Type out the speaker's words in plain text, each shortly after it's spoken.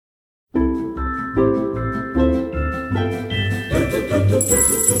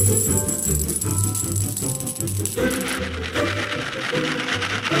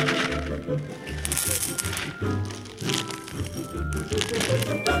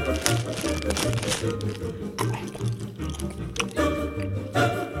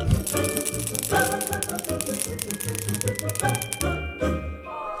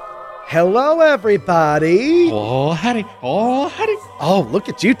Hello, everybody. Oh, howdy. Oh, howdy. Oh, look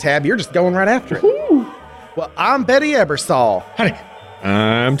at you, Tab. You're just going right after it. Ooh. Well, I'm Betty Ebersol. Howdy.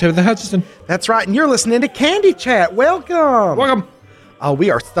 I'm Timothy Hutchison. That's right, and you're listening to Candy Chat. Welcome. Welcome. Oh, we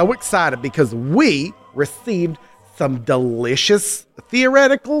are so excited because we received some delicious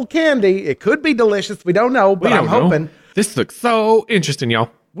theoretical candy. It could be delicious. We don't know, but I'm hoping. This looks so interesting, y'all.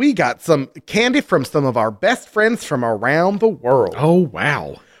 We got some candy from some of our best friends from around the world. Oh,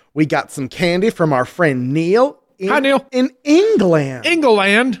 wow. We got some candy from our friend Neil. Hi, Neil. In England.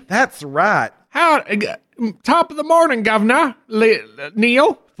 England. That's right. How? Top of the morning, Governor.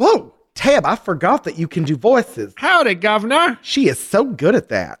 Neil. Whoa, Tab, I forgot that you can do voices. Howdy, Governor. She is so good at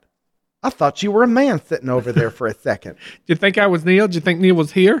that. I thought you were a man sitting over there for a second. Did you think I was Neil? Did you think Neil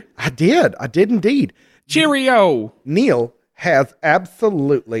was here? I did indeed. Cheerio. Neil has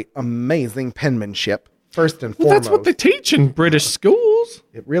absolutely amazing penmanship, first and foremost. That's what they teach in British schools.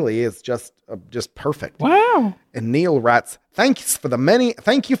 It really is just perfect. Wow. And Neil writes, thank you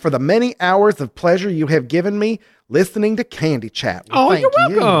for the many hours of pleasure you have given me listening to Candy Chat. Well, thank you're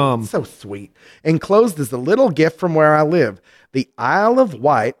welcome. You. So sweet. Enclosed is a little gift from where I live, the Isle of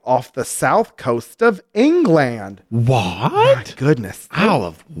Wight off the south coast of England. What? My goodness. Isle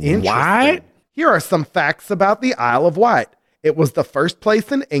of Wight? Here are some facts about the Isle of Wight. It was the first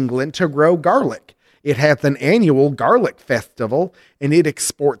place in England to grow garlic. It has an annual garlic festival, and it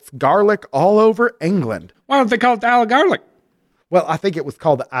exports garlic all over England. Why don't they call it the Isle of Garlic? Well, I think it was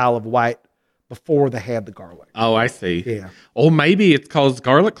called the Isle of Wight before they had the garlic. Oh, I see. Yeah. Or maybe it's called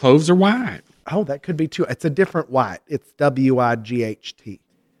garlic cloves or white. Oh, that could be too. It's a different Wight. It's W-I-G-H-T.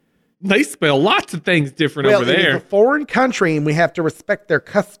 They spell lots of things different over Well, it there. is a foreign country, and we have to respect their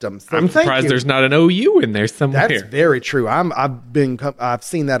customs. So I'm surprised there's not an OU in there somewhere. That's very true. I've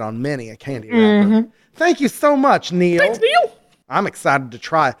seen that on many a candy wrapper. Thank you so much, Neil. Thanks, Neil. I'm excited to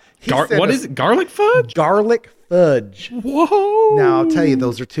try. What is it? Garlic fudge? Garlic fudge. Whoa. Now, I'll tell you,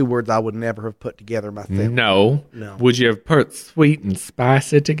 those are two words I would never have put together myself. No. Would you have put sweet and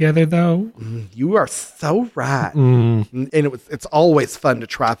spicy together, though? You are so right. And it's always fun to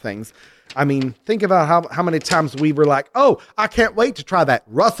try things. I mean, think about how many times we were like, oh, I can't wait to try that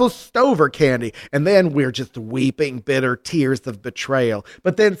Russell Stover candy. And then we're just weeping bitter tears of betrayal.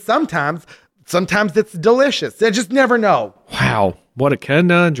 But then sometimes it's delicious. I just never know. Wow. What a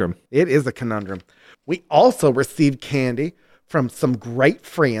conundrum. It is a conundrum. We also received candy from some great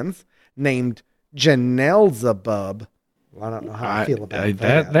friends named Janelzebub. Well, I don't know how I feel about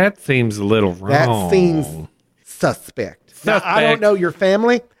that. That seems a little wrong. That seems suspect. Now, I don't know your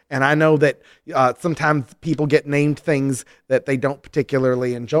family, and I know that sometimes people get named things that they don't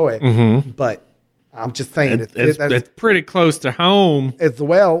particularly enjoy. But I'm just saying it's pretty close to home. As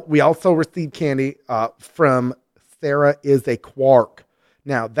well, we also received candy from Sarah is a Quark.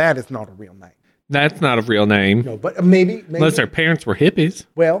 Now, that is not a real name. That's not a real name. No, but maybe. Unless their parents were hippies.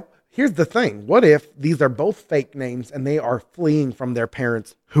 Well, here's the thing. What if these are both fake names and they are fleeing from their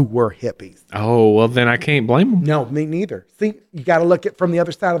parents who were hippies? Oh, well, then I can't blame them. No, me neither. See, you got to look at from the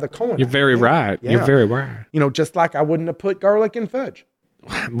other side of the coin. You're very right. Yeah. You're very right. You know, just like I wouldn't have put garlic in fudge.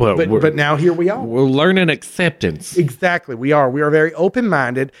 Well, but now here we are. We're learning acceptance. Exactly. We are. We are very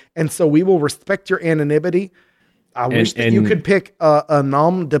open-minded, and so we will respect your anonymity. I wish that you could pick a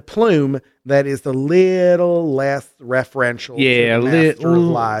nom de plume that is a little less referential to the Master of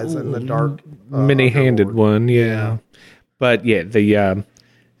Lies and the dark many-handed one, yeah. But yeah, the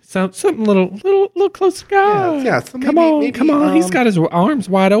something little closer, guy. Yeah. So come on. He's got his arms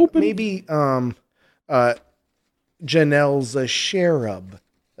wide open. Maybe Janelle's a cherub,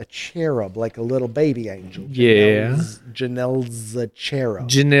 like a little baby angel. Janelle's a cherub.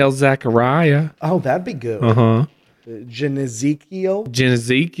 Janelle Zachariah. Oh, that'd be good. Genezekiel,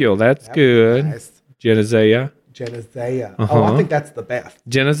 that's good. Nice. Genizea. Oh, I think that's the best.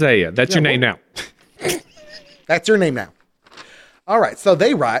 Genizea. That's your name now. That's your name now. All right. So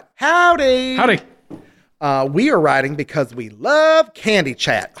they write, howdy. We are writing because we love Candy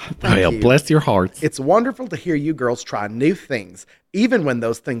Chat. Well, bless your hearts. It's wonderful to hear you girls try new things, even when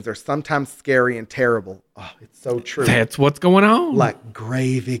those things are sometimes scary and terrible. Oh, it's so true. That's what's going on. Like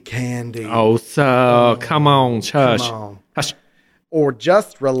gravy candy. Come on, hush. Come on. Hush. Or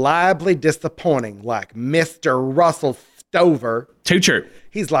just reliably disappointing, like Mr. Russell Stover. Too true.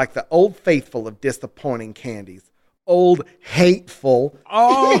 He's like the old faithful of disappointing candies. old, hateful.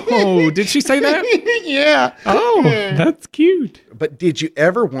 Oh, did she say that? Yeah. Oh, that's cute. But did you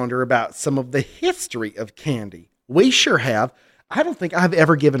ever wonder about some of the history of candy? We sure have. I don't think I've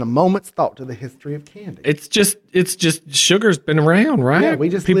ever given a moment's thought to the history of candy. It's just sugar's been around, right? Yeah, we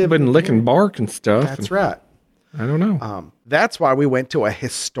just people live been in licking here. bark and stuff. That's right. I don't know. That's why we went to a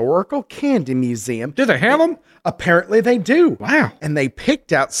historical candy museum. Do they have them? Apparently they do. Wow. And they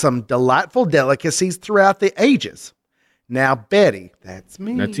picked out some delightful delicacies throughout the ages. Now, Betty, that's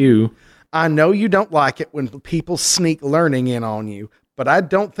me. That's you. I know you don't like it when people sneak learning in on you, but I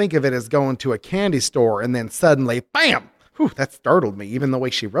don't think of it as going to a candy store and then suddenly, bam! Whew, that startled me, even the way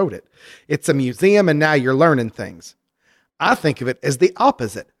she wrote it. It's a museum and now you're learning things. I think of it as the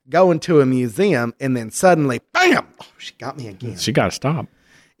opposite. Going to a museum and then suddenly, bam! Oh, she got me again. She got to stop.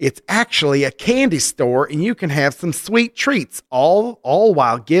 It's actually a candy store and you can have some sweet treats, all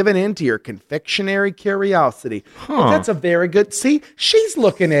while giving in to your confectionery curiosity. Well, that's a very good, see, she's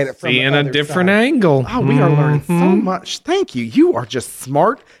looking at it from Seeing the a other different side. angle. Oh, we are learning so much. Thank you. You are just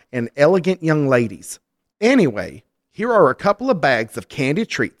smart and elegant young ladies. Anyway, here are a couple of bags of candy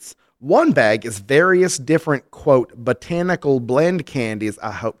treats. One bag is various different, quote, botanical blend candies.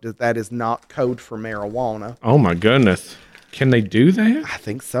 I hope that is not code for marijuana. Oh, my goodness. Can they do that? I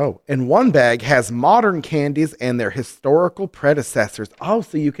think so. And one bag has modern candies and their historical predecessors. Oh,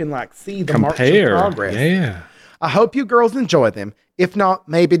 so you can like see the march of Compare. progress. Yeah. I hope you girls enjoy them. If not,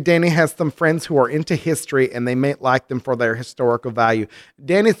 maybe Danny has some friends who are into history and they may like them for their historical value.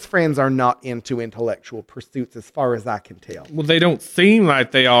 Danny's friends are not into intellectual pursuits as far as I can tell. Well, they don't seem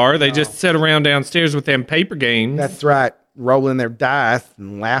like they are. They just sit around downstairs with them paper games. That's right. Rolling their dice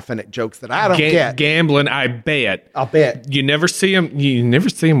and laughing at jokes that I don't get. Gambling, I bet. I'll bet. You never see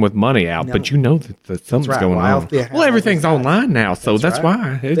them with money out, but you know that something's right. going Well, on. else do you have Well, everything's all these online now, so that's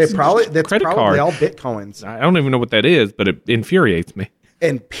why. That's probably credit probably card. all Bitcoins. I don't even know what that is, but it infuriates me.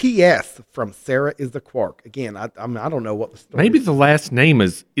 And P.S. from Sarah is the Quark. Again, I don't know what the story Maybe is. the last name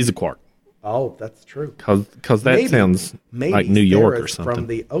is a Quark, Oh, that's true. because that sounds like New York or Sarah's something. from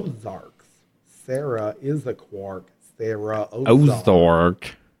the Ozarks. Sarah is a Quark. Sarah Ozark.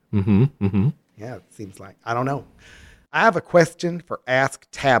 Ozark. Yeah, it seems like. I don't know. I have a question for Ask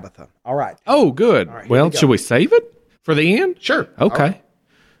Tabitha. All right. Oh, good. right, here Well, we go. should we save it for the end? Sure. Okay. All right.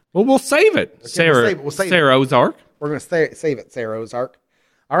 Well, we'll save it. Sarah, we'll save it. Sarah Ozark. We're going to save it, Sarah Ozark.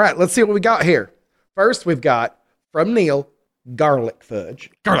 All right, let's see what we got here. First, we've got, from Neil, garlic fudge.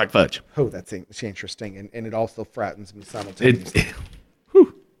 Garlic fudge. Oh, that's interesting, and it also frightens me simultaneously.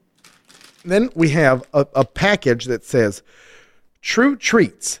 Whew. Then we have a package that says, True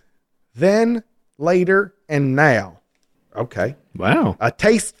Treats, then, later, and now. Okay. Wow. A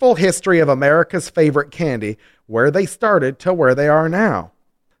tasteful history of America's favorite candy, where they started to where they are now.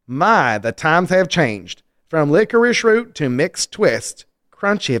 My, the times have changed. From licorice root to mixed twist,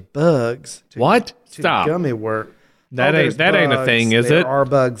 crunchy bugs to, What? to Stop. gummy work. That there's ain't a bugs. thing, is There it? are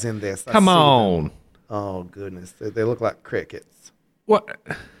bugs in this. I Come see them. on. Oh, goodness. They look like crickets. What?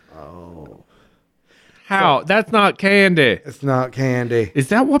 Oh. How? That's not candy. It's not candy. Is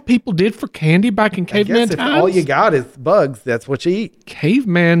that what people did for candy back in I caveman guess if times? all you got is bugs, that's what you eat.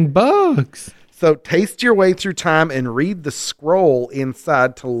 Caveman bugs. So taste your way through time and read the scroll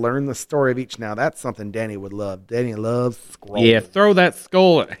inside to learn the story of each. Now, that's something Danny would love. Danny loves scrolls. Yeah, throw that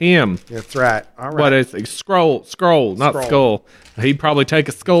skull at him. That's right. All right. What is it? Scroll, not Scroll. skull. He'd probably take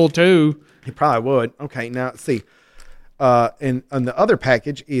a skull too. He probably would. Okay, now let's see. And on the other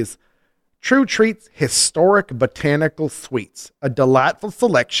package is True Treats Historic Botanical Sweets, a delightful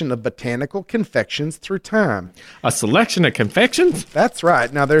selection of botanical confections through time. A selection of confections? That's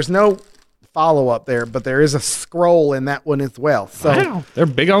right. Now, there's no follow-up there, but there is a scroll in that one as well. So Wow, they're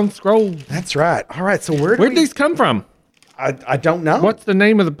big on scrolls. that's right. All right, so where'd Where'd these come from? I don't know. What's the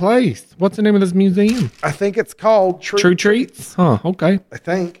name of the place? What's the name of this museum? I think it's called True Treats? Huh, okay. I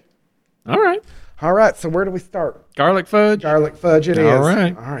think. All right. All right, so where do we start? Garlic fudge? Garlic fudge it is. All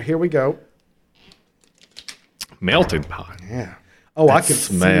right. All right, here we go. Melting pot. Yeah. Oh, I can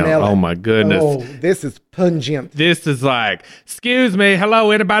smell it. Oh, my goodness. Oh, this is pungent. This is like, excuse me,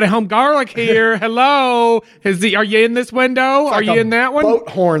 hello, anybody home? Garlic here. Hello. Are you in this window? Are Like you a in that one? boat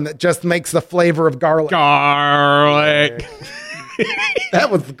horn that just makes the flavor of garlic. Garlic.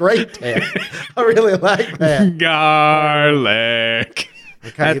 That was great, Ted. I really like that. Garlic.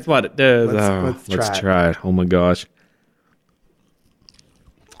 Okay. That's what it does. Let's try it. try it. Oh my gosh.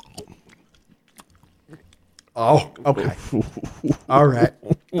 Oh, okay. All right.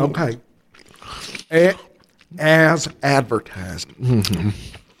 Okay. As advertised.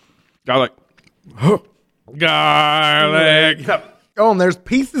 Garlic. Garlic. Oh, and there's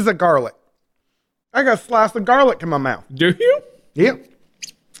pieces of garlic. I got a slice of garlic in my mouth. Do you? Yeah.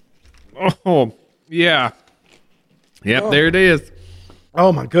 Oh, yeah. Yep, there it is.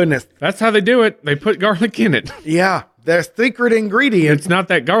 Oh, my goodness. That's how they do it. They put garlic in it. Yeah. Their secret ingredient It's not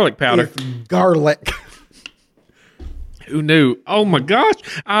that garlic powder. is garlic. Who knew? Oh, my gosh.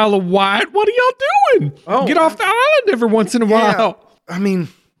 Isle of Wight, what are y'all doing? Oh. Get off the island every once in a while. I mean,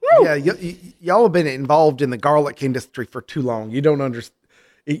 yeah, y'all have been involved in the garlic industry for too long. You don't understand.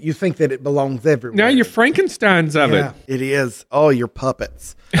 You think that it belongs everywhere. Now you're Frankensteins of it. It is. Oh, you're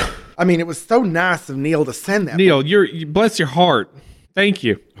puppets. I mean, it was so nice of Neil to send that. Neil, you bless your heart. Thank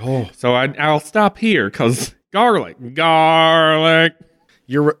you. Oh. So I'll stop here because garlic.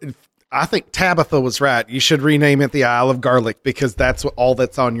 I think Tabitha was right. You should rename it the Isle of Garlic because that's all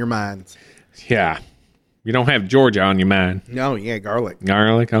that's on your minds. Yeah. You don't have Georgia on your mind. No, yeah, garlic.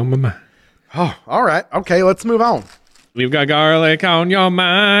 Garlic on my mind. Oh, all right. Okay, let's move on. We've got garlic on your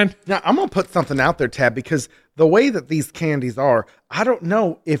mind. Now, I'm going to put something out there, Tab, because the way that these candies are, I don't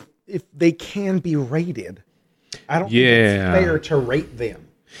know if they can be rated. I don't think it's fair to rate them.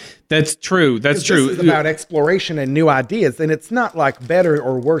 That's true. That's true. This is about exploration and new ideas, and it's not like better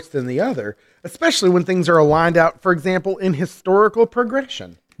or worse than the other, especially when things are aligned out, for example, in historical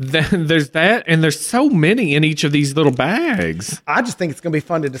progression. There's that, and there's so many in each of these little bags. I just think it's going to be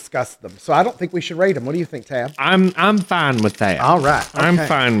fun to discuss them, so I don't think we should rate them. What do you think, Tab? I'm fine with that. All right, okay. I'm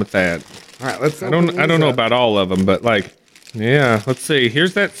fine with that. All right, let's. I don't know about all of them, but yeah. Let's see.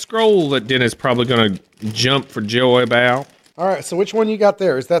 Here's that scroll that Dennis probably going to jump for joy about. All right, so which one you got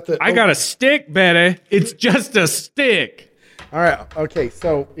there? Is that the? I got a stick, Betty. It's just a stick. All right. Okay.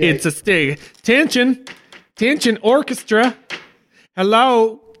 So it's a stick. Tension, orchestra.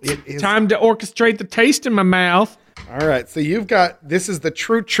 Hello. It is time to orchestrate the taste in my mouth. All right. So you've got this is the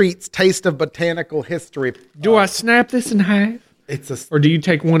True Treats Taste of Botanical History. Do I snap this in half? Or do you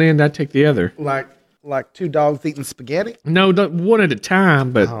take one end? I take the other. Like two dogs eating spaghetti? No, one at a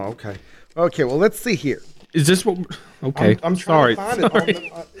time. But okay. Okay. Well, let's see here. Is this what? Okay, I'm sorry. trying to find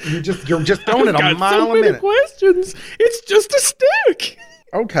it. You're just going it a mile so a minute. Questions. It's just a stick.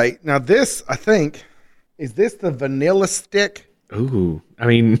 Okay, now this I think is this the vanilla stick? Ooh, I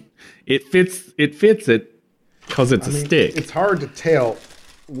mean, it fits it because it's a stick. It's hard to tell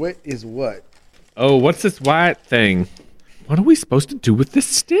what is what. Oh, what's this white thing? What are we supposed to do with this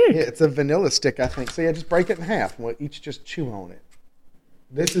stick? Yeah, it's a vanilla stick, I think. So yeah, just break it in half. We'll each just chew on it.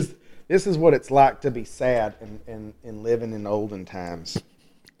 This is what it's like to be sad and living in olden times.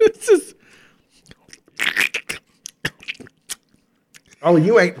 This is. Oh,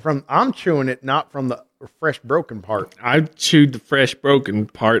 you ate from. I'm chewing it, not from the fresh broken part. I chewed the fresh broken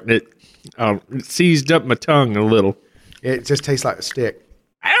part, and it seized up my tongue a little. It just tastes like a stick.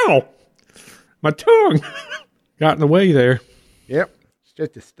 Ow! My tongue got in the way there. Yep, it's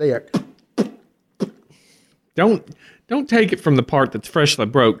just a stick. Don't take it from the part that's freshly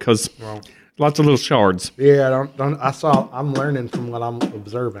broke, because lots of little shards. Yeah, don't. I'm learning from what I'm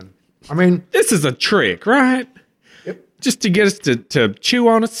observing. I mean, this is a trick, right? Yep. Just to get us to chew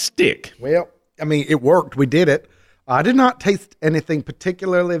on a stick. Well, I mean, it worked. We did it. I did not taste anything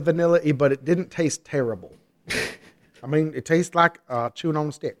particularly vanilla-y, but it didn't taste terrible. I mean, it tastes like chewing on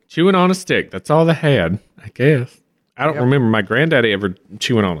a stick. Chewing on a stick. That's all they had, I guess. I don't remember my granddaddy ever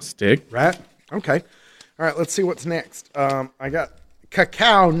chewing on a stick. Right? Okay. All right, let's see what's next. I got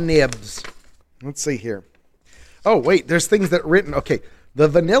cacao nibs. Let's see here. Oh, wait, there's things that are written. Okay, the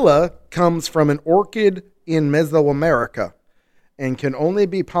vanilla comes from an orchid in Mesoamerica and can only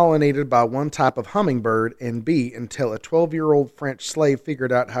be pollinated by one type of hummingbird and bee until a 12-year-old French slave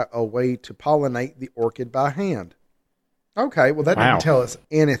figured out a way to pollinate the orchid by hand. Okay, well, that didn't tell us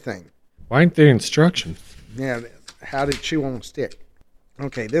anything. Why ain't there instructions? Yeah, how to chew on a stick.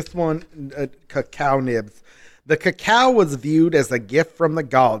 Okay, this one, cacao nibs. The cacao was viewed as a gift from the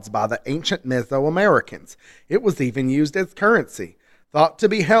gods by the ancient Mesoamericans. It was even used as currency, thought to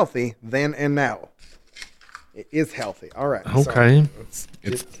be healthy then and now. It is healthy. All right. Okay. So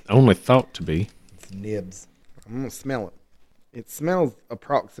it's only thought to be. It's nibs. I'm going to smell it. It smells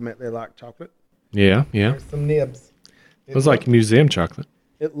approximately like chocolate. Yeah. There's some nibs. It was like museum chocolate.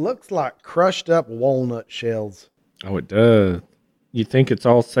 It looks like crushed up walnut shells. Oh, it does. You think it's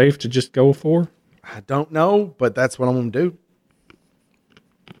all safe to just go for? I don't know, but that's what I'm going to do.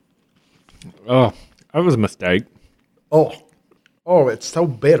 Oh, that was a mistake. Oh, it's so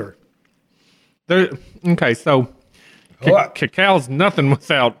bitter. Okay, so cacao's nothing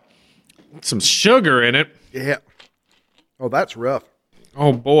without some sugar in it. Yeah. Oh, that's rough.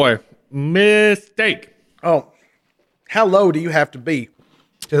 Oh, boy. Mistake. Oh, how low do you have to be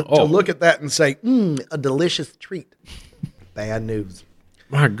to look at that and say, a delicious treat? Bad news.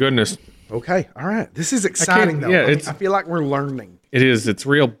 My goodness. Okay. All right. This is exciting, though. yeah, I feel like we're learning. It is. It's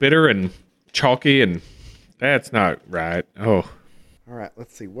real bitter and chalky, and that's not right. Oh. All right.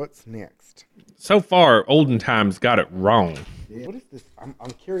 Let's see. What's next? So far, Olden Times got it wrong. Yeah. What is this?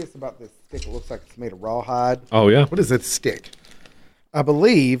 I'm curious about this stick. It looks like it's made of rawhide. Oh, yeah? What is this stick? I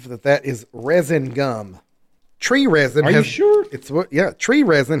believe that is resin gum. Tree resin. Are you sure? Tree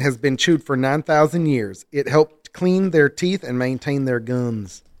resin has been chewed for 9,000 years. It helped clean their teeth and maintain their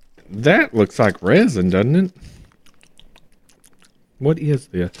gums. That looks like resin, doesn't it? What is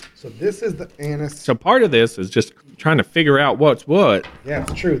this? So this is the anise. So part of this is just trying to figure out what's what. Yeah,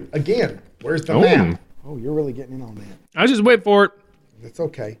 it's true. Again, where's the map? Oh, you're really getting in on that. I just wait for it. It's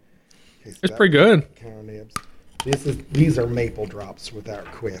okay. So it's pretty good. Counter nibs. These are maple drops without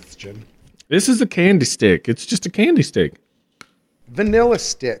question. This is a candy stick. It's just a candy stick. Vanilla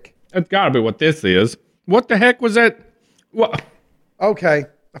stick. That's got to be what this is. What the heck was that? What? Okay,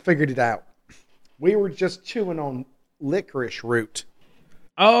 I figured it out. We were just chewing on licorice root.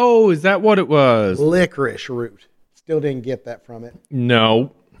 Oh, is that what it was? Licorice root. Still didn't get that from it.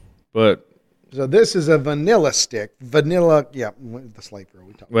 No, but... So this is a vanilla stick. Vanilla, yeah, the slave girl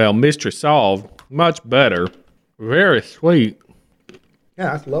we talked about. Well, mystery solved. Much better. Very sweet.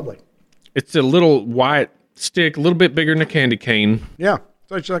 Yeah, that's lovely. It's a little white stick, a little bit bigger than a candy cane. Yeah,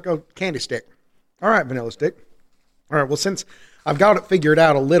 so it's like a candy stick. All right, vanilla stick. All right, well, since I've got it figured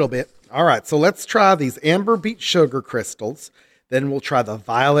out a little bit, all right, so let's try these amber beet sugar crystals. Then we'll try the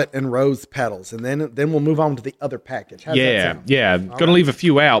violet and rose petals, and then we'll move on to the other package. How's that sound? Yeah. Going to leave a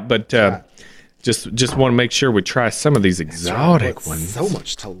few out, but just want to make sure we try some of these exotic ones. So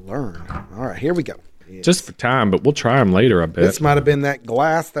much to learn. All right, here we go. Just for time, but we'll try them later, I bet. This might have been that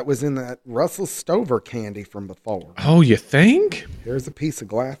glass that was in that Russell Stover candy from before. Oh, you think? Here's a piece of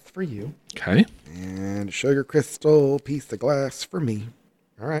glass for you. Okay. And a sugar crystal piece of glass for me.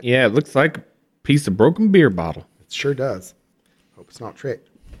 All right. Yeah, it looks like a piece of broken beer bottle. It sure does. Hope it's not tricked.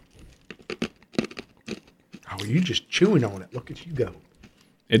 Oh, you just chewing on it. Look at you go.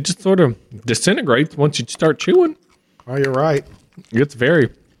 It just sort of disintegrates once you start chewing. Oh, you're right. It's very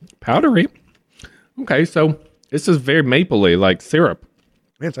powdery. Okay, so this is very mapley, like syrup.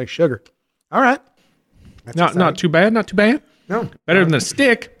 Man, it's like sugar. All right. Not too bad, not too bad. No. Better than a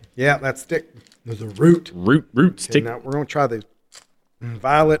stick. Yeah, that stick. There's a root. Root stick. Now we're going to try the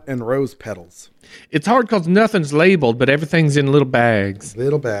violet and rose petals. It's hard because nothing's labeled, but everything's in little bags.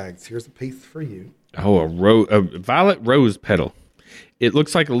 Little bags. Here's a piece for you. Oh, a violet rose petal. It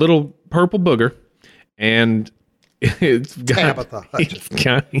looks like a little purple booger, and it's got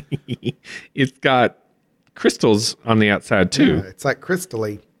it's got crystals on the outside too. Yeah, it's like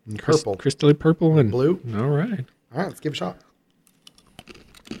crystally and purple. Crystally purple and blue. All right, let's give it a shot.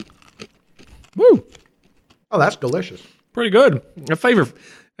 Woo! Oh, that's delicious. Pretty good. A favor.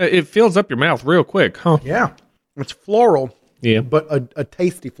 It fills up your mouth real quick, huh? Yeah, it's floral. Yeah, but a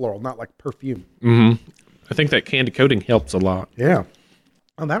tasty floral, not like perfume. Mm-hmm. I think that candy coating helps a lot. Yeah.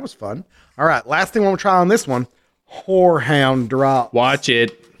 Oh, that was fun. All right, last thing we'll try on this one, Whorehound drops. Watch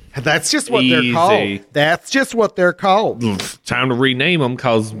it. That's just what they're called. That's just what they're called. Time to rename them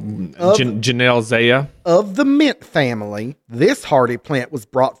because Janelle Zaya. Of the mint family, this hardy plant was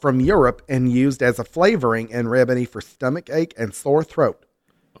brought from Europe and used as a flavoring and remedy for stomach ache and sore throat.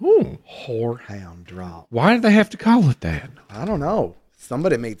 Ooh. Whorehound drop. Why did they have to call it that? I don't know.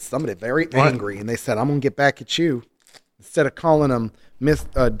 Somebody made somebody very angry, and they said, I'm going to get back at you. Instead of calling them Miss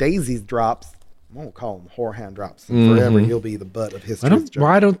Daisy's drops, I won't call them Whorehound drops. And forever you'll be the butt of history's joke.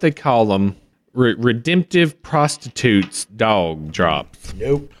 Why don't they call them redemptive prostitutes dog drops?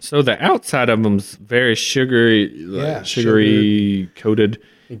 Nope. So the outside of them's very sugary coated,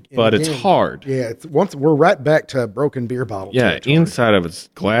 but it's hard. Yeah, we're right back to broken beer bottle. Yeah, inside of it's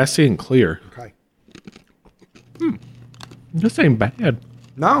glassy and clear. Okay. This ain't bad.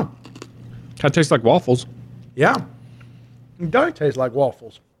 No. Kind of tastes like waffles. Yeah. It does taste like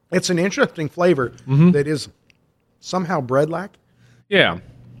waffles. It's an interesting flavor that is somehow bread-like. Yeah.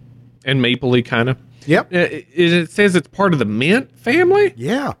 And mapley kind of. Yep. It says it's part of the mint family?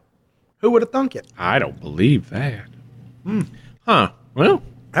 Yeah. Who would have thunk it? I don't believe that. Huh. Well.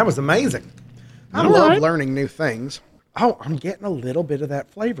 That was amazing. I love learning new things. Oh, I'm getting a little bit of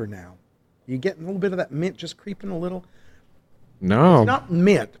that flavor now. You getting a little bit of that mint just creeping a little? No. It's not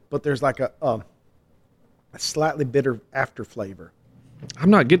mint, but there's like a slightly bitter after flavor.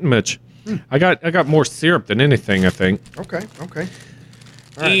 I'm not getting much. I got more syrup than anything, I think. Okay. All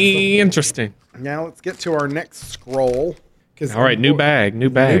right, interesting. Now let's get to our next scroll. All right, new bag.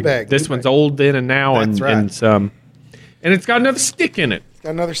 This one's old then and now. And some. And it's got another stick in it. It's got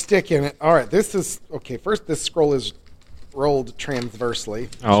another stick in it. All right, this is, okay, first this scroll is rolled transversely.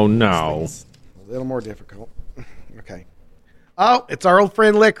 Oh, no. It's a little more difficult. Okay. Oh, it's our old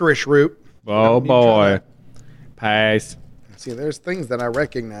friend licorice root. Oh, boy. Pass. See, there's things that I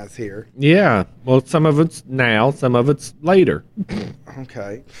recognize here. Yeah. Well, some of it's now, some of it's later.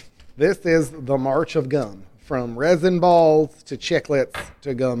 Okay. This is the March of Gum. From resin balls to chiclets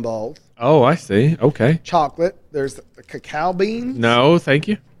to gum balls. Oh, I see. Okay. Chocolate. There's cacao beans. No, thank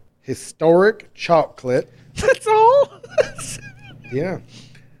you. Historic chocolate. That's all? Yeah.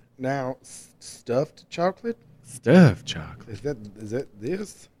 Now, stuffed chocolate. Stuffed chocolate. Is that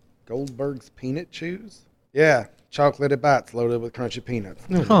this? Goldberg's peanut chews? Yeah. Chocolatey bites loaded with crunchy peanuts.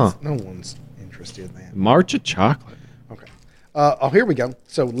 No one's interested in that. March of chocolate. Okay. Here we go.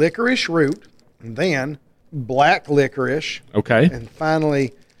 So licorice root, and then black licorice, Okay. and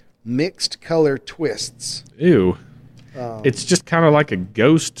finally mixed color twists. Ew. It's just kind of like a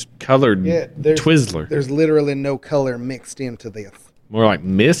ghost-colored Twizzler. There's literally no color mixed into this. More like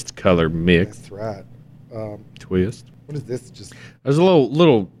mist color mix. That's right. Twist. What is this? Just There's a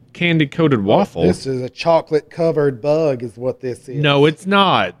little candy-coated waffle. This is a chocolate-covered bug is what this is. No, it's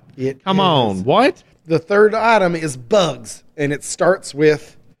not. Come on. What? The third item is bugs, and it starts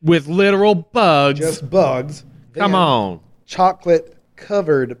with literal bugs. just bugs. Come Then on.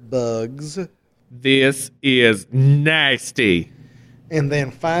 chocolate-covered bugs. This is nasty. And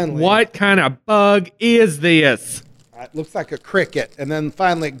then finally, What kind of bug is this? it looks like a cricket. And then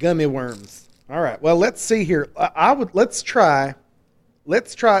finally, gummy worms. All right. Well, let's see here. Let's try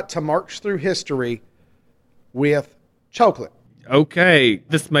to march through history with chocolate. Okay,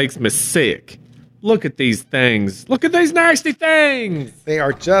 this makes me sick. Look at these things. Look at these nasty things.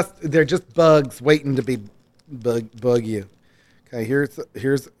 They're just bugs waiting to be bug you. Okay, here's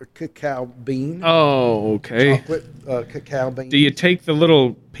a cacao bean. Oh, okay. Chocolate cacao bean. Do you take the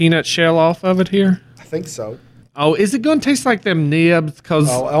little peanut shell off of it here? I think so. Oh, is it going to taste like them nibs? Because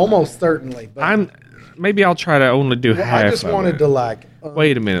Oh, almost certainly. But maybe I'll try to only do half I just of wanted it. to like.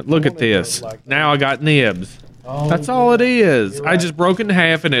 Wait a minute. Look at this. Now I got nibs. Oh, That's all it is. You're I right. just broke it in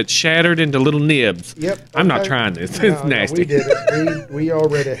half and it's shattered into little nibs. Yep. I'm not okay. trying this. No, It's no, nasty. we did it. We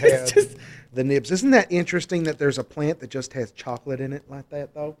already had just- the nibs. Isn't that interesting that there's a plant that just has chocolate in it like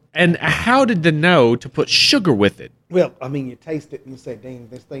that, though? And how did they know to put sugar with it? Well, I mean, you taste it and you say, "Dang,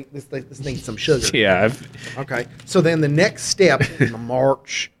 this needs some sugar." Yeah. Okay. So then the next step in the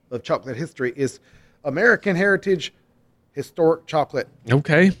march of chocolate history is American Heritage Historic Chocolate,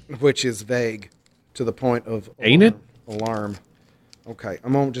 Okay. which is vague to the point of Ain't it? alarm. Okay,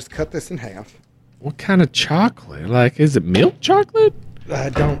 I'm gonna just cut this in half. What kind of chocolate? Like, is it milk chocolate? I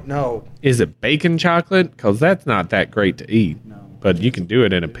don't know. Is it bacon chocolate? Because that's not that great to eat. No. But you can do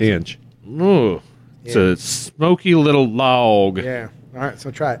it in a pinch. Ooh. It's Yeah. a smoky little log. Yeah. All right, so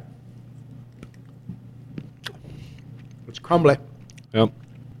try it. It's crumbly. Yep.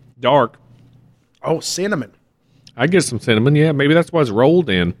 Dark. Oh, cinnamon. I get some cinnamon. Yeah, maybe that's why it's rolled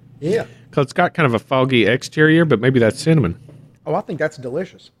in. Yeah. Because it's got kind of a foggy exterior, but maybe that's cinnamon. Oh, I think that's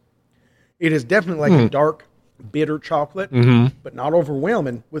delicious. It is definitely like a dark, bitter chocolate, but not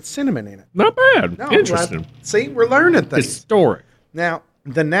overwhelming with cinnamon in it. Not bad. No, Interesting. See, we're learning things. Historic. Now,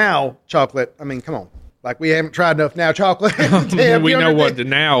 the now chocolate, I mean, come on. Like, we haven't tried enough now chocolate. We know what the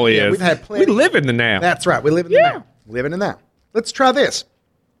now is. Yeah, we've had plenty. We live in the now. That's right. We live in the now. Living in the now. Let's try this.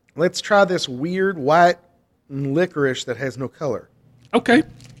 Let's try this weird white licorice that has no color. Okay.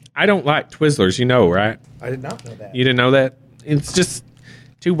 I don't like Twizzlers, you know, right? I did not know that. You didn't know that? It's just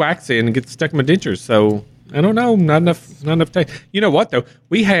too waxy and it gets stuck in my dentures. So I don't know. Not enough taste. You know what though?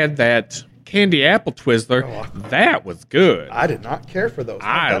 We had that candy apple Twizzler. That was good. I did not care for those.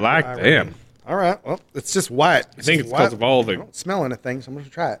 I like them. All right. Well, it's just white. I think it's because of all I the don't smell anything, so I'm going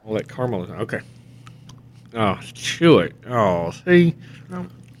to try it. all that caramel. Okay. Oh, chew it. Oh, see.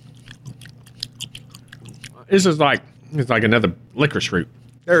 This is like another licorice root.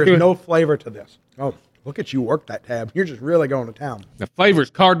 There is no flavor to this. Oh, look at you work that tab. You're just really going to town. The flavor's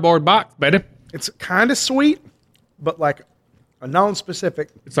cardboard box, baby. It's kind of sweet, but like a non-specific.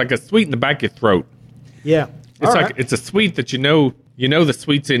 It's like a sweet in the back of your throat. Yeah. It's like it's a sweet that you know the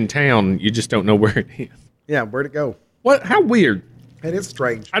sweet's in town. You just don't know where it is. Yeah, where'd it go? What? How weird. It is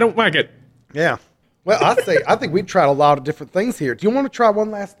strange. I don't like it. Yeah. Well, I think we've tried a lot of different things here. Do you want to try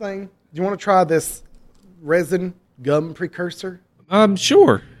one last thing? Do you want to try this resin gum precursor?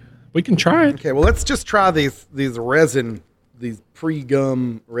 Sure. We can try it. Okay, well, let's just try these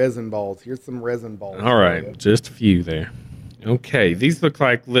pre-gum resin balls. Here's some resin balls. All right, just a few there. Okay, these look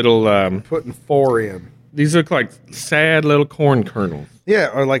like little. Putting 4 in. These look like sad little corn kernels.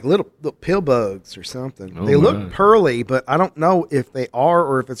 Yeah, or like little pill bugs or something. Oh, they look my. pearly, but I don't know if they are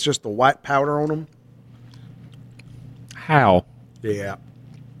or if it's just the white powder on them. How? Yeah.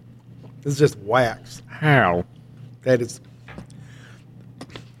 It's just wax. How? That is.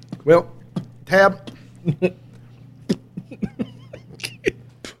 Well, Tab.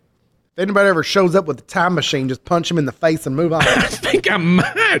 If anybody ever shows up with a time machine, just punch him in the face and move on. I think I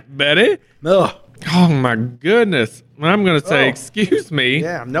might, Betty. Ugh. Oh, my goodness. I'm going to say, Oh. excuse me.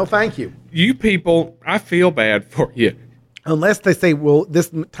 Yeah, no thank you. You people, I feel bad for you. Unless they say, well,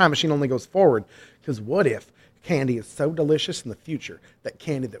 this time machine only goes forward. Because what if candy is so delicious in the future that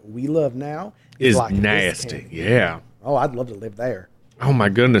candy that we love now Is like this nasty. candy? Yeah. Oh, I'd love to live there. Oh, my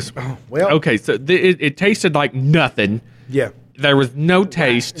goodness. well. Okay, so it tasted like nothing. Yeah. There was no It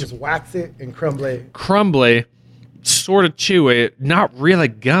taste. was waxy and crumbly. Crumbly, sort of chewy, not really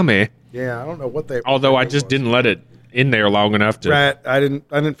gummy. Yeah, I don't know what they. Although I what it just was. didn't let it in there long enough to. Right, I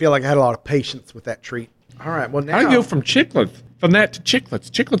didn't feel like I had a lot of patience with that treat. All right, well now. How do you go from that to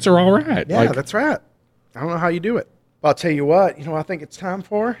chiclets? Chiclets are all right. Yeah, that's right. I don't know how you do it. But I'll tell you what. I think it's time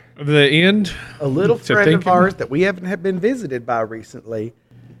for the end. a little To friend of thinking? ours that we haven't have been visited by recently.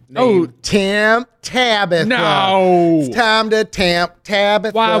 Oh. named Tim Tabitha. No. It's time to tempt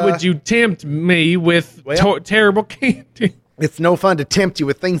Tabitha. Why would you tempt me with Well- terrible candy? It's no fun to tempt you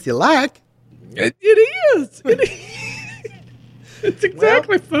with things you like. It is. It is. It's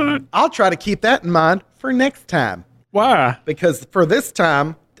exactly fun. I'll try to keep that in mind for next time. Why? Because for this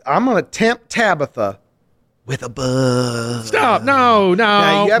time, I'm going to tempt Tabitha with a bug. Stop. No.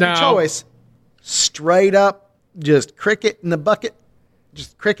 Now, you have no. a choice. Straight up, just cricket in the bucket.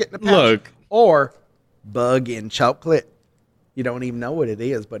 Just cricket in the pouch. Look. Or bug in chocolate. You don't even know what it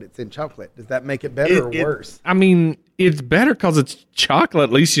is, but it's in chocolate. Does that make it better or worse? I mean, it's better because it's chocolate.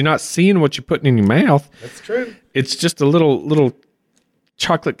 At least you're not seeing what you're putting in your mouth. That's true. It's just a little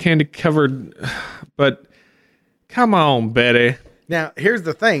chocolate candy covered. But come on, Betty. Now, here's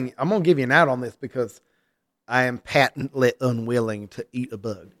the thing. I'm going to give you an out on this because I am patently unwilling to eat a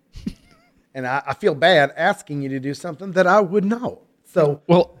bug. And I feel bad asking you to do something that I would know. So,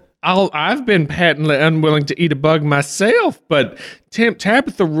 Well, I've been patently unwilling to eat a bug myself, but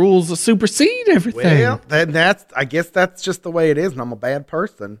Tabitha rules supersede everything. well, then I guess that's just the way it is, and I'm a bad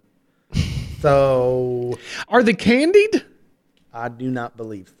person. So, Are they candied? I do not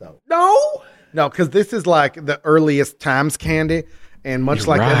believe so. No. No, because this is like the earliest times candy, and much You're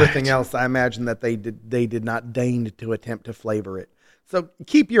like right. everything else, I imagine that they did not deign to attempt to flavor it. So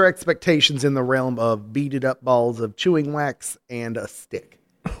keep your expectations in the realm of beaded up balls of chewing wax and a stick.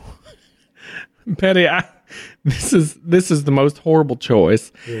 Betty, this is the most horrible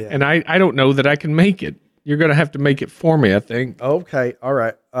choice, Yeah. and I don't know that I can make it. You're gonna have to make it for me, I think. Okay, all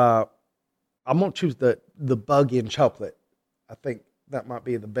right. I'm gonna choose the bug in chocolate. I think that might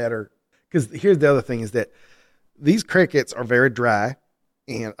be the better. Because here's the other thing: is that these crickets are very dry,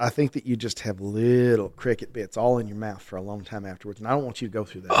 and I think that you just have little cricket bits all in your mouth for a long time afterwards. And I don't want you to go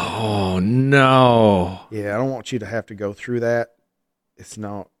through that. Oh no! Yeah, I don't want you to have to go through that. It's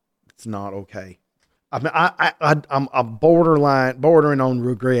not okay. I mean, I'm bordering on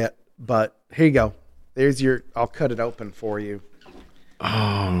regret, but here you go. I'll cut it open for you.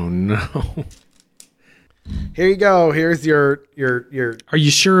 Oh no! Here you go. Here's your. Are you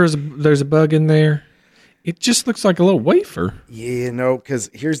sure there's a bug in there? It just looks like a little wafer. Yeah, no, because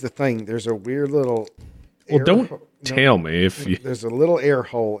here's the thing. There's a weird little. Well, don't tell me if you. There's a little air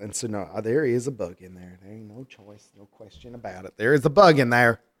hole, and so no, there is a bug in there. There ain't no choice, no question about it. There is a bug in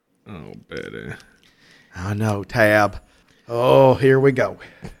there. Oh, Betty. I know, Tab. Oh, here we go.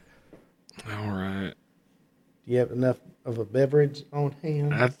 All right. Do you have enough of a beverage on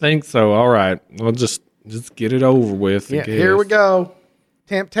hand? I think so. All right. Well, just get it over with. I Yeah, guess. here we go.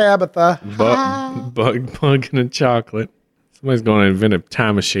 Tempt Tabitha. Bug and a chocolate. Somebody's going to invent a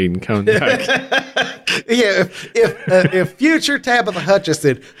time machine and come back. Yeah, if future Tabitha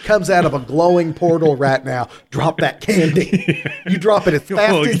Hutchison comes out of a glowing portal right now, drop that candy. You drop it as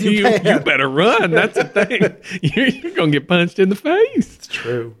fast Well, as you can. you better run. That's the thing. You're going to get punched in the face. It's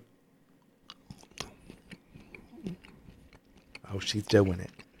true. Oh, she's doing it.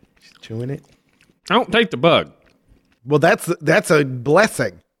 She's chewing it. I don't take the bug. Well, that's a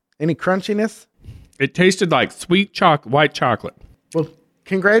blessing. Any crunchiness? It tasted like sweet white chocolate. Well,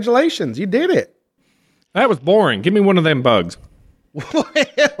 congratulations. You did it. That was boring. Give me one of them bugs.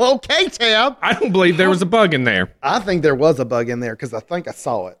 Okay, Tab. I don't believe there was a bug in there. I think there was a bug in there because I think I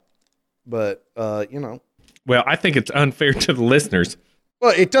saw it. But, Well, I think it's unfair to the listeners.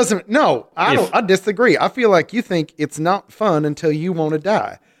 Well, it doesn't. No, I disagree. I feel like you think it's not fun until you want to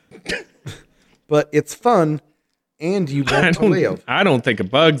die. But it's fun and you want to live. I don't think a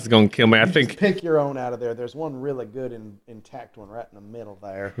bug's going to kill me. I think Pick your own out of there. There's one really good intact one right in the middle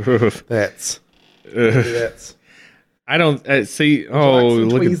there. That's I don't see. you Oh, like some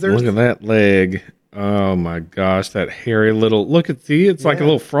look tweezers? at that leg. Oh my gosh, that hairy little. Look at it's like a Yeah.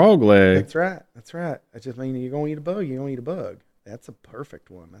 little frog leg. That's right. That's right. I just mean you're going to eat a bug. You're going to eat a bug. That's a perfect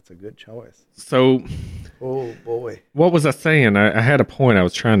one. That's a good choice. So, Oh boy. what was I saying? I had a point I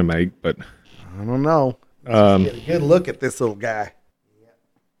was trying to make, but I don't know. Get a good look at this little guy.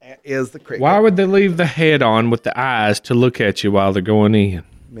 That is the cricket. why would they leave the head on with the eyes to look at you while they're going in?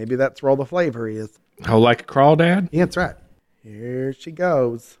 Maybe that's where all the flavor is. Oh, like a crawdad? Yeah, that's right. Here she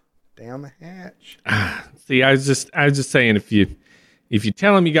goes down the hatch. See, I was just saying if you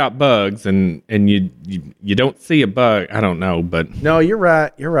tell them you got bugs and you don't see a bug, I don't know, but No, you're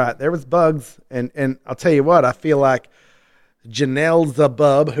right. You're right. There was bugs, and I'll tell you what. I feel like Janelle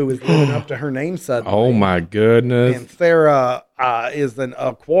Zabub, who is living up to her name suddenly. oh my goodness. And Sarah is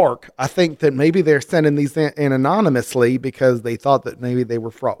a quark. I think that maybe they're sending these in anonymously because they thought that maybe they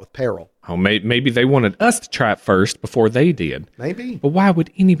were fraught with peril. Oh, maybe they wanted us to try it first before they did. Maybe. But why would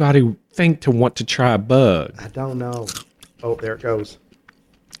anybody think to want to try a bug? I don't know. Oh, there it goes.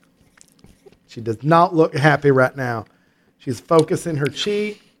 She does not look happy right now. She's focusing her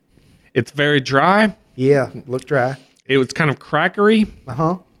cheek. It's very dry. Yeah, look dry. It was kind of crackery.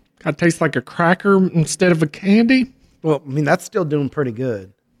 Uh-huh. Kind of tastes like a cracker instead of a candy. Well, I mean, that's still doing pretty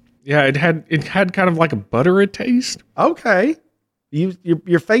good. Yeah, it had kind of like a buttery taste. Okay.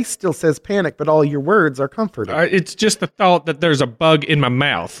 Your face still says panic, but all your words are comforting. It's just the thought that there's a bug in my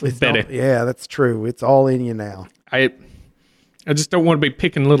mouth, Betty. Yeah, that's true. It's all in you now. I just don't want to be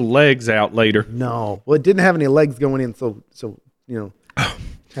picking little legs out later. No. Well, it didn't have any legs going in, so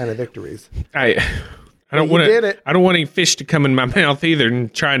kind of victories. I don't you want did it. I don't want any fish to come in my mouth either,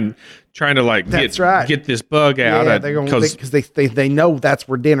 and trying to like That's right. get this bug out. Yeah, they're going because they know that's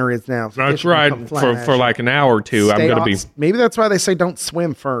where dinner is now. So that's fish will right. come flying For at like an hour or two, you. I'm Stay gonna on- be. Maybe that's why they say don't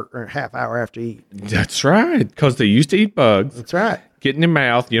swim for a half hour after you eat. That's right, because they used to eat bugs. That's right. Get in your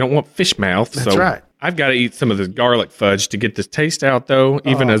mouth. You don't want fish mouth. That's so right. I've got to eat some of this garlic fudge to get this taste out, though.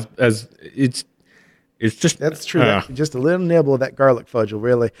 Even as it's just That's true. Just a little nibble of that garlic fudge will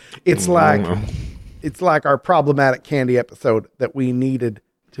really. It's like our problematic candy episode that we needed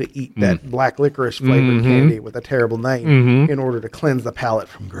to eat that black licorice flavored candy with a terrible name in order to cleanse the palate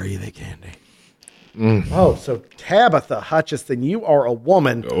from gravy candy. Oh, so Tabitha Hutchison, you are a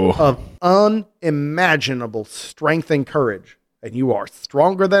woman of unimaginable strength and courage. And you are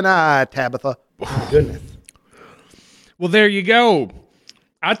stronger than I, Tabitha. My goodness. Well, there you go.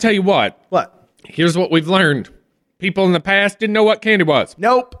 I'll tell you what. What? Here's what we've learned. People in the past didn't know what candy was.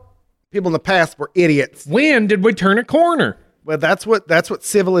 Nope. People in the past were idiots. When did we turn a corner? Well, that's what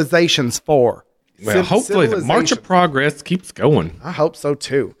civilization's for. Well, hopefully the march of progress keeps going. I hope so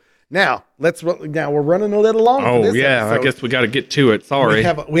too. Now we're running a little long. Oh, for this yeah. episode. I guess we got to get to it. Sorry.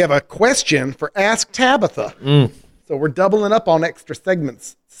 We have a question for Ask Tabitha. So we're doubling up on extra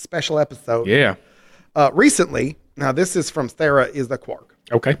segments. Special episode. Yeah. Recently, now this is from Sarah is the Quark.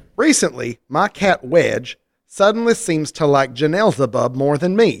 Okay. Recently, my cat Wedge suddenly seems to like Janelle Zabub more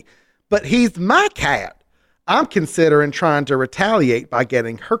than me, but he's my cat. I'm considering trying to retaliate by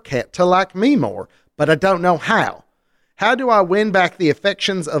getting her cat to like me more, but I don't know how. How do I win back the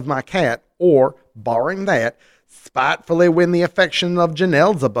affections of my cat, or, barring that, spitefully win the affection of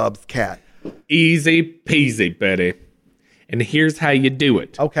Janelle Zabub's cat? Easy peasy, Betty. And here's how you do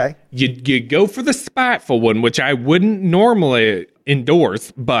it. Okay. You go for the spiteful one, which I wouldn't normally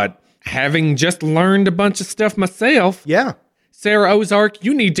endorse, but having just learned a bunch of stuff myself, Yeah. Sarah Ozark,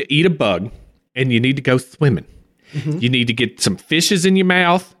 you need to eat a bug and you need to go swimming. You need to get some fishes in your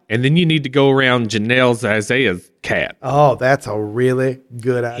mouth, and then you need to go around Janelle Isaiah's cat. Oh, that's a really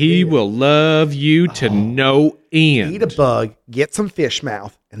good idea. He will love you to no end. Eat a bug, get some fish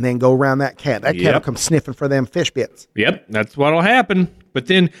mouth, and then go around that cat. That cat will Yep. come sniffing for them fish bits. Yep, that's what'll happen. But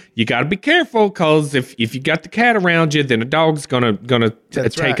then you got to be careful, because if you got the cat around you, then a dog's gonna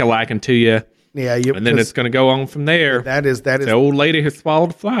That's take right. a liking to you, Yeah, and then it's gonna go on from there. that is The old lady has swallowed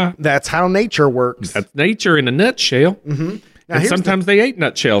a fly. that's how nature works. That's nature in a nutshell. Now, And here's sometimes they ate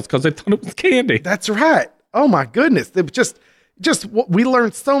nutshells because they thought it was candy. That's right. Oh my goodness! It just we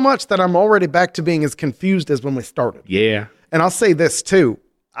learned so much that I'm already back to being as confused as when we started. Yeah. And I'll say this too.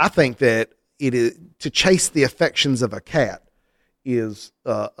 I think that it is to chase the affections of a cat is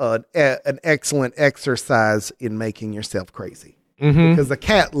an excellent exercise in making yourself crazy. Because the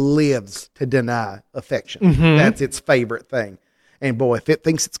cat lives to deny affection. That's its favorite thing. And boy, if it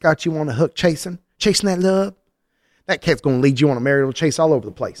thinks it's got you on a hook chasing that love, that cat's going to lead you on a marital chase all over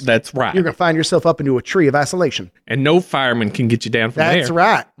the place. That's right. You're going to find yourself up into a tree of isolation. And no fireman can get you down from there. That's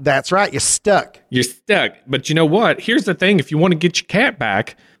right. That's right. You're stuck. You're stuck. But you know what? Here's the thing. If you want to get your cat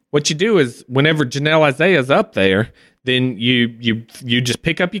back, what you do is whenever Janelle Isaiah's up there, then you just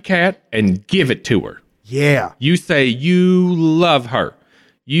pick up your cat and give it to her. Yeah. You say you love her.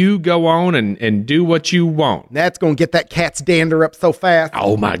 You go on and do what you want. That's going to get that cat's dander up so fast.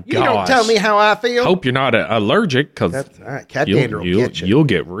 Oh, my gosh. You don't tell me how I feel. Hope you're not allergic, because That's all right. Cat dander will get you. You'll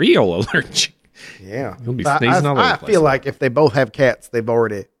get real allergic. Yeah. You'll be sneezing all over the I place. feel like if they both have cats, they've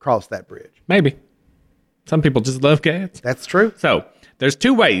already crossed that bridge. Maybe. Some people just love cats. That's true. So there's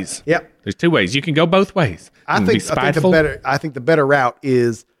two ways. Yep. There's two ways. You can go both ways. You I can think be spiteful. the better route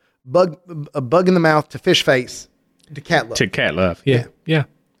is a bug in the mouth to fish face to cat love. To cat love. Yeah.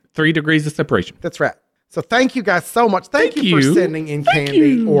 3 degrees of separation. That's right. So thank you guys so much. Thank you for sending in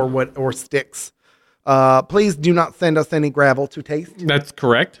candy or sticks. Please do not send us any gravel to taste. That's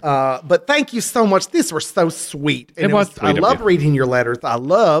correct. But thank you so much. These were so sweet. And It was sweet I of love you. reading your letters. I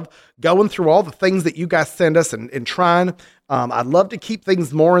love going through all the things that you guys send us and trying. I'd love to keep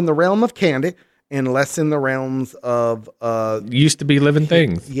things more in the realm of candy and less in the realms of Used to be living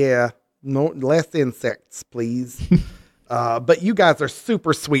things. no less insects, please. But you guys are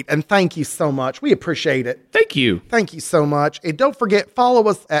super sweet, and thank you so much. We appreciate it. Thank you. Thank you so much. And don't forget, follow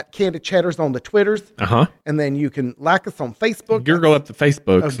us at Candy Chatters on the Twitters. And then you can like us on Facebook. Google up the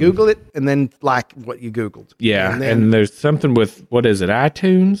Facebook. Google it, and then like what you Googled. Yeah, And then, and there's something with, what is it,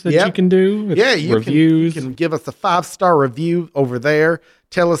 iTunes that Yep. you can do? With you reviews. can give us a 5-star review over there.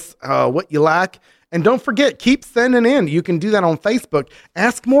 Tell us what you like. And don't forget, keep sending in. You can do that on Facebook.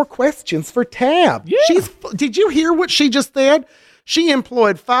 Ask more questions for Tab. Yeah. Did you hear what she just said? She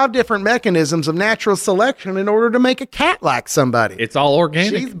employed 5 different mechanisms of natural selection in order to make a cat like somebody. It's all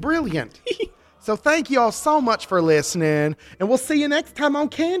organic. She's brilliant. So thank you all so much for listening. And we'll see you next time on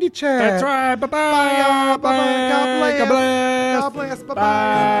Candy Chat. That's right. Bye-bye. Bye, y'all. Bye-bye. God bless. God bless. God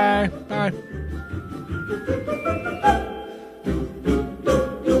bless. Bye-bye. Bye. Bye.